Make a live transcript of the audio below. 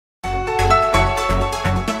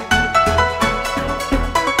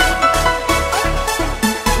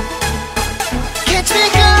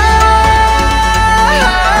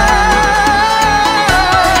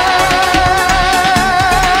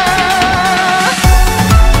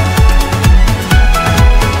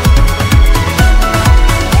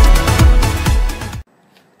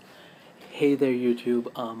Hey there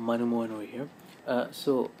YouTube, Manu Mohan over here.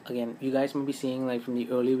 So again, you guys might be seeing like from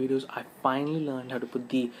the earlier videos, I finally learned how to put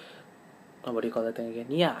the what do you call that thing again?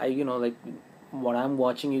 Yeah, like what I'm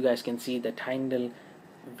watching, you guys can see the tiny little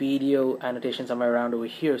video annotation somewhere around over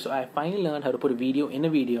here. So I finally learned how to put a video in a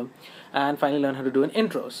video, and finally learned how to do an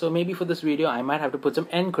intro. So maybe for this video, I might have to put some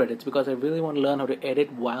end credits because I really want to learn how to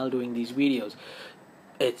edit while doing these videos.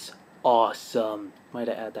 It's awesome. Might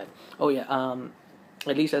I add that? Oh yeah.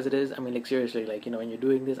 At least as it is, I mean, like, seriously, like, when you're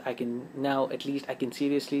doing this, I can now, at least I can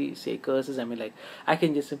seriously say curses. I mean, like, I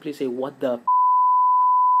can just simply say what the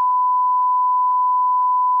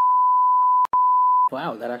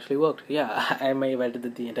wow, that actually worked. Yeah, I may have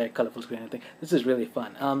edited the entire colorful screen. I think this is really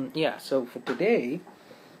fun. Yeah, so for today,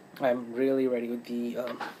 I'm really ready with the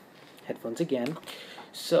headphones again.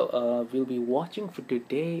 So we'll be watching for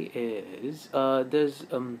today is there's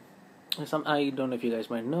some, I don't know if you guys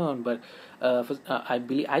might know, but I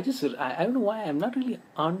believe I don't know why I'm not really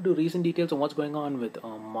onto recent details on what's going on with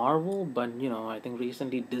Marvel, but I think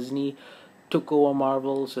recently Disney took over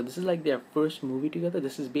Marvel, so this is like their first movie together.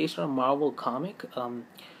 This is based on a Marvel comic,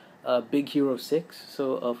 Big Hero 6.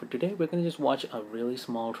 So for today, we're gonna just watch a really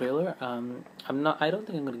small trailer. I don't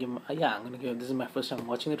think I'm gonna give. Yeah, I'm gonna give. This is my first time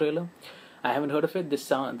watching the trailer. I haven't heard of it. This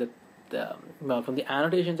sound well, from the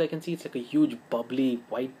annotations I can see it's like a huge bubbly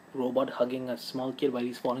white robot hugging a small kid while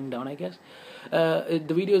he's falling down, I guess. The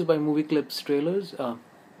video is by Movie Clips Trailers.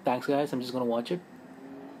 Thanks guys, I'm just gonna watch it.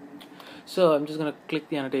 So I'm just gonna click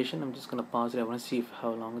the annotation. I'm just gonna pause it. I want to see how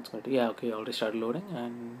long it's going to. Yeah, okay, already started loading,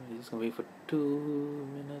 and we're just gonna wait for 2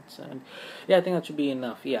 minutes. And yeah, I think that should be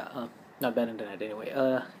enough. Yeah, not bad internet anyway.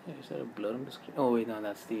 Is there a blur on the screen? Oh wait, no,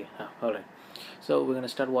 that's the. All right. So we're gonna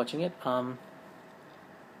start watching it.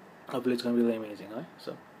 Hopefully it's gonna be really amazing. Alright,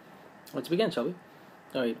 so let's begin, shall we?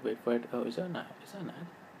 Alright, wait for it. Oh, is that an ad? Is that an ad?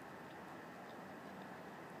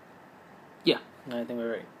 Yeah, I think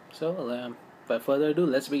we're ready. So without further ado,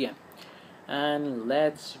 let's begin. And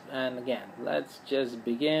let's just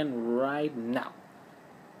begin right now.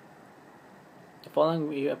 The following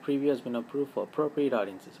preview has been approved for appropriate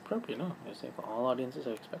audiences. Appropriate, no? I say for all audiences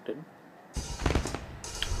are expected.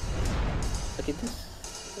 Okay, this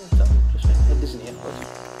sounds interesting. Disney, of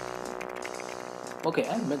course. Okay,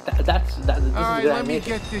 I admit this is Alright, let me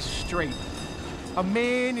get this straight. A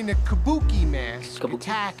man in a kabuki mask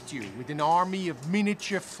attacked you with an army of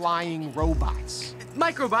miniature flying robots.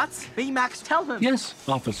 Microbots? Baymax, tell him. Yes,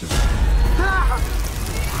 officer.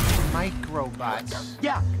 Microbots?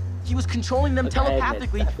 Yeah, he was controlling them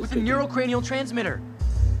telepathically with a neurocranial transmitter.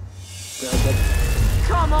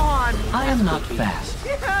 Come on! I am not fast.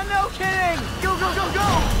 Yeah, no kidding! Go, go, go, go!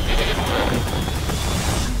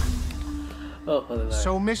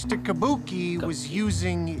 So Mr. Kabuki was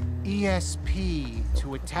using ESP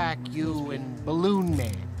to attack you and Balloon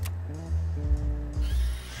Man.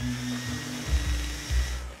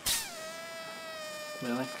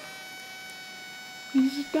 Really?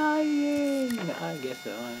 He's dying! I guess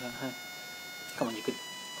so. Come on, you could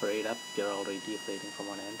hurry it up. You're already deflating from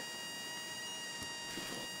one end.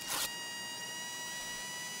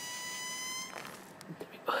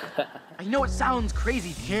 I know it sounds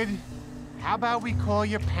crazy, Kid, how about we call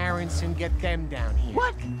your parents and get them down here?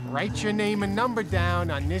 What? Write your name and number down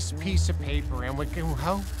on this piece of paper and we can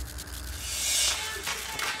help.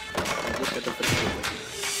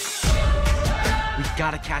 We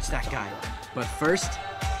gotta catch that guy. But first,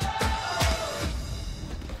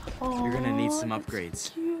 you're gonna need some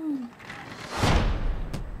upgrades.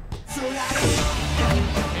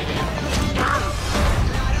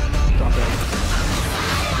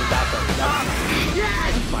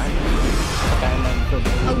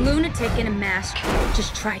 A lunatic in a mask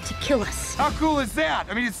just tried to kill us. How cool is that?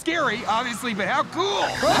 I mean, it's scary, obviously, but how cool?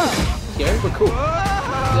 Scary but cool.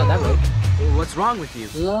 Yeah, that right. What's wrong with you?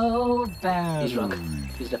 Slow down. He's drunk.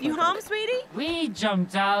 He's definitely You home, sweetie? We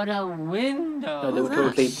jumped out a window. No, they were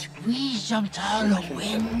totally. We jumped out a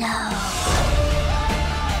window.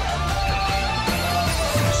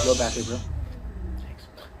 Low battery, bro. Thanks.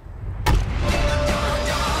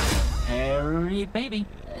 Harry baby.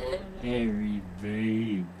 Harry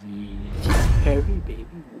baby. Harry baby,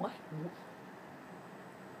 what?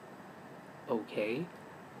 Okay.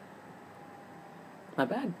 Not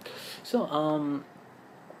bad. So,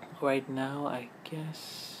 right now, I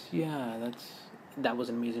guess, yeah, that was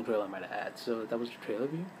an amazing trailer, I might add. So, that was the trailer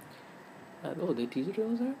view. Oh, the teaser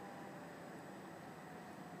trailers there?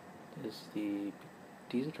 There's the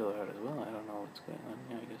teaser trailer as well. I don't know what's going on.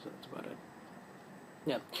 Yeah, I guess that's about it.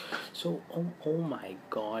 Yeah. So, oh my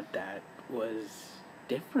god, that was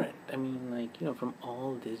different. I mean, like, from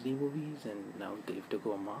all Disney movies, and now they've took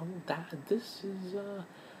over Marvel. This is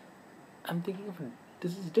I'm thinking of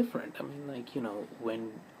this is different. I mean, like,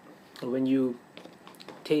 when you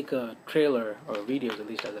take a trailer or videos, at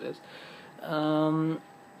least as it is, um,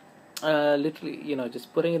 literally,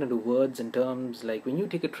 just putting it into words and terms. Like when you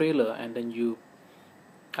take a trailer and then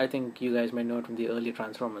I think you guys might know it from the earlier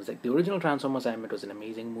Transformers. Like the original Transformers, I admit, was an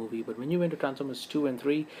amazing movie, but when you went to Transformers 2 and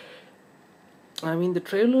 3, I mean, the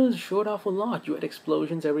trailers showed off a lot. You had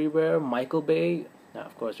explosions everywhere. Michael Bay. Now,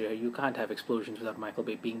 of course, you can't have explosions without Michael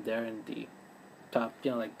Bay being there in the top,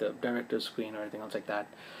 like the director's screen or anything else like that.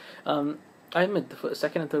 I admit the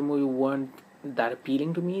second and third movie weren't that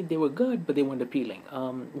appealing to me. They were good, but they weren't appealing.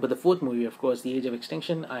 But the fourth movie, of course, The Age of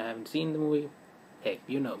Extinction, I haven't seen the movie. Hey,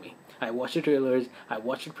 you know me. I watch the trailers, I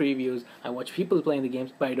watch the previews, I watch people playing the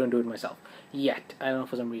games, but I don't do it myself. Yet. I don't know,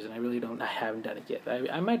 for some reason. I really don't. I haven't done it yet.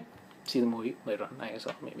 I might see the movie later on, I guess.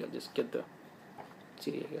 Or maybe I'll just get the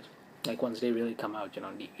CD, I guess. Like once they really come out,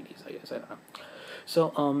 on DVDs, I guess. I don't know.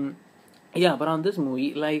 So, yeah, but on this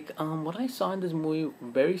movie, like, what I saw in this movie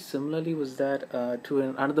very similarly was that to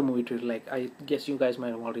another movie too. Like, I guess you guys might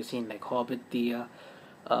have already seen, like, Hobbit, the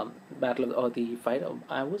Battle of, or the fight.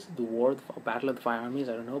 I was the War, the Battle of the Five Armies.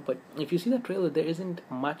 I don't know, but if you see that trailer, there isn't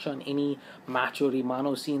much on any macho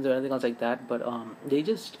Mano scenes or anything else like that. But they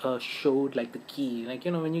just showed like the key, like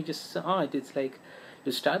when you just saw it, it's like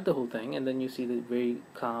you start the whole thing and then you see the very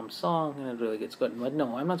calm song and it really gets good. But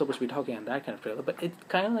no, I'm not supposed to be talking on that kind of trailer, but it's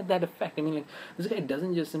kind of like that effect. I mean, like, this guy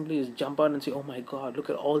doesn't just simply just jump out and say, oh my god, look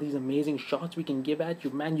at all these amazing shots we can give at you,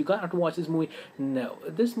 man, you gotta watch this movie. No,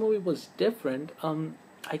 this movie was different.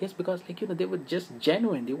 I guess because, like, they were just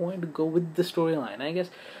genuine. They wanted to go with the storyline. I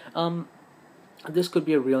guess this could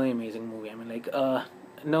be a really amazing movie. I mean, like,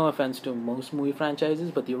 no offense to most movie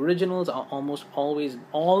franchises, but the originals are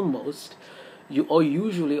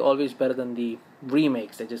usually always better than the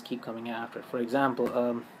remakes that just keep coming after. For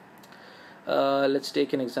example, let's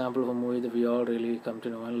take an example of a movie that we all really come to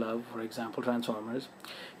know and love. For example, Transformers.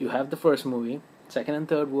 You have the first movie. Second and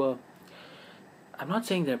third were... I'm not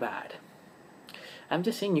saying they're bad. I'm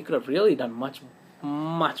just saying you could have really done much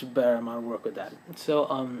better amount of work with that.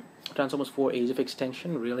 So, Transformers 4 Age of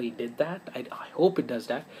Extinction really did that. I hope it does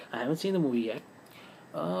that. I haven't seen the movie yet.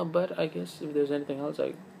 But I guess if there's anything else,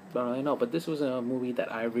 I don't really know. But this was a movie that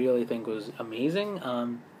I really think was amazing.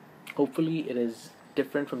 Hopefully it is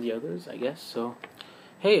different from the others, I guess. So,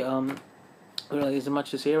 hey, there really isn't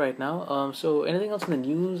much to say right now. So anything else in the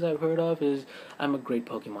news I've heard of is I'm a great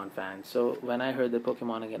Pokemon fan. So when I heard that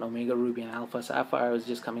Pokemon again, Omega Ruby and Alpha Sapphire was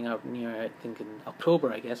just coming out near, I think in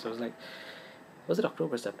October, I guess. I was like, was it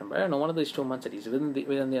October or September? I don't know, one of these 2 months at least. Within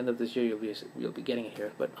the end of this year, you'll be getting it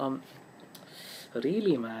here. But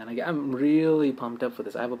really, man, I'm really pumped up for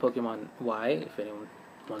this. I have a Pokemon Y, if anyone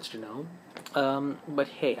wants to know. But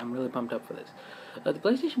hey, I'm really pumped up for this. The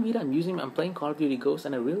PlayStation Vita I'm playing Call of Duty Ghosts,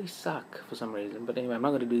 and I really suck for some reason. But anyway, I'm not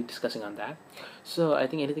going to be discussing on that. So I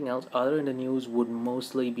think anything else other in the news would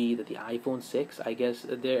mostly be that the iPhone 6, I guess,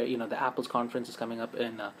 the Apple's conference is coming up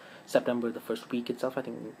in September, the first week itself. I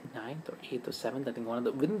think 9th or 8th or 7th. I think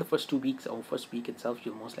within the first 2 weeks or first week itself,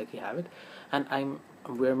 you'll most likely have it. And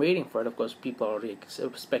we're waiting for it. Of course, people are already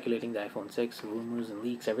speculating the iPhone 6, rumors and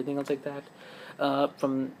leaks, everything else like that.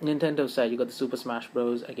 From Nintendo's side, you got the Super Smash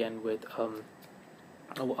Bros. Again with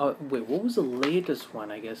wait, what was the latest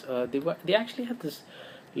one? I guess they actually had this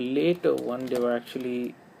later one. They were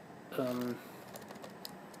actually was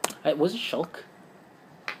it Shulk?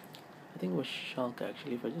 I think it was Shulk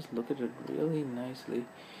actually. If I just look at it really nicely,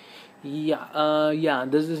 yeah.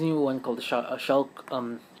 There's this new one called the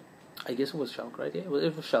Shulk. I guess it was Shulk, right? Yeah, it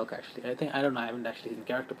was Shulk actually. I don't know. I haven't actually seen the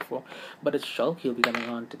character before, but it's Shulk. He'll be coming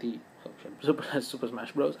on to the Super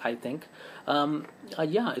Smash Bros. I think.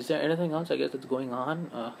 Yeah. Is there anything else? I guess that's going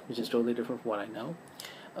on, which is totally different from what I know.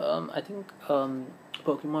 I think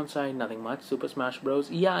Pokemon side, nothing much. Super Smash Bros.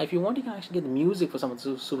 Yeah, if you want, you can actually get the music for some of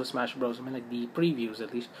the Super Smash Bros. I mean, like the previews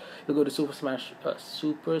at least. You'll go to Super Smash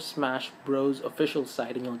Bros. Official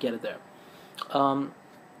site and you'll get it there.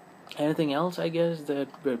 Anything else, I guess, that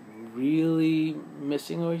we're really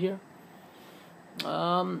missing over here?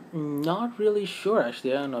 Not really sure,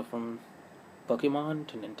 actually. I don't know, from Pokemon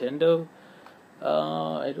to Nintendo,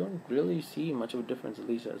 I don't really see much of a difference, at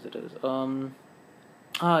least as it is.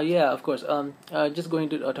 Yeah, of course. Just going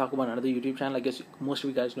to talk about another YouTube channel. I guess most of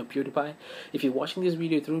you guys know PewDiePie. If you're watching this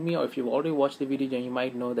video through me, or if you've already watched the video, then you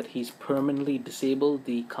might know that he's permanently disabled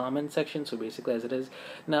the comment section. So basically, as it is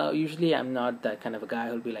now, usually I'm not that kind of a guy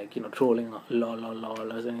who'll be like, trolling lol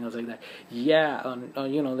or something else like that. Yeah,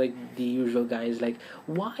 like the usual guys, like,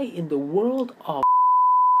 why in the world of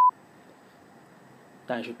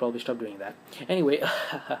I should probably stop doing that. Anyway,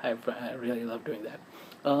 I really love doing that.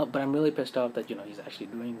 But I'm really pissed off that he's actually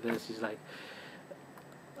doing this. He's like,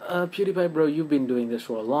 PewDiePie, bro, you've been doing this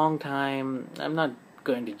for a long time. I'm not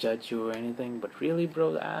going to judge you or anything, but really,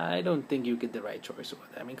 bro, I don't think you get the right choice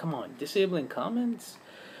with it. I mean, come on, disabling comments.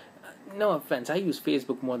 No offense, I use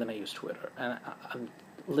Facebook more than I use Twitter, and I'm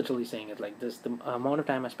literally saying it like this. The amount of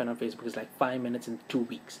time I spend on Facebook is like 5 minutes in 2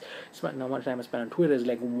 weeks. The amount of time I spend on Twitter is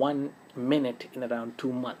like 1 minute in around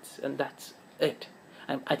 2 months, and that's it.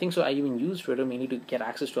 I think so. I even use Twitter mainly to get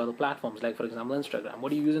access to other platforms, like for example Instagram. What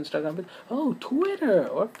do you use Instagram with? Oh, Twitter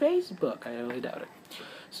or Facebook. I really doubt it.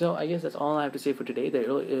 So I guess that's all I have to say for today. There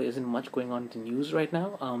really isn't much going on in the news right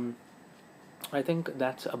now. I think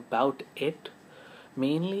that's about it.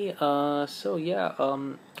 Mainly, so yeah,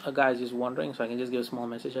 guys, just wondering, so I can just give a small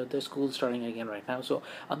message out there. School's starting again right now, so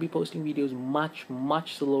I'll be posting videos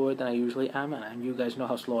much slower than I usually am, and you guys know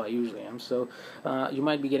how slow I usually am. So you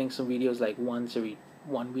might be getting some videos like once every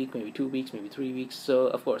 1 week, maybe 2 weeks, maybe 3 weeks. So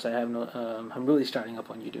of course I have no I'm really starting up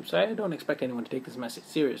on YouTube, so I don't expect anyone to take this message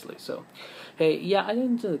seriously. So hey, yeah, I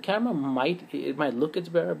think the camera might look it's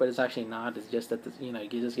better, but it's actually not. It's just that you're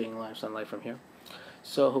just getting live sunlight from here.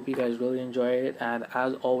 So hope you guys really enjoy it, and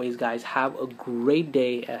as always, guys, have a great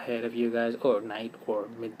day ahead of you guys, or night, or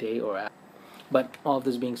midday, or after. But all of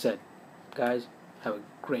this being said, guys, have a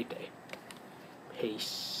great day.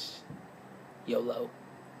 Peace. YOLO.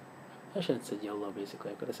 I shouldn't have said YOLO,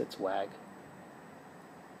 basically. I could have said swag.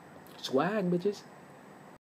 Swag, bitches.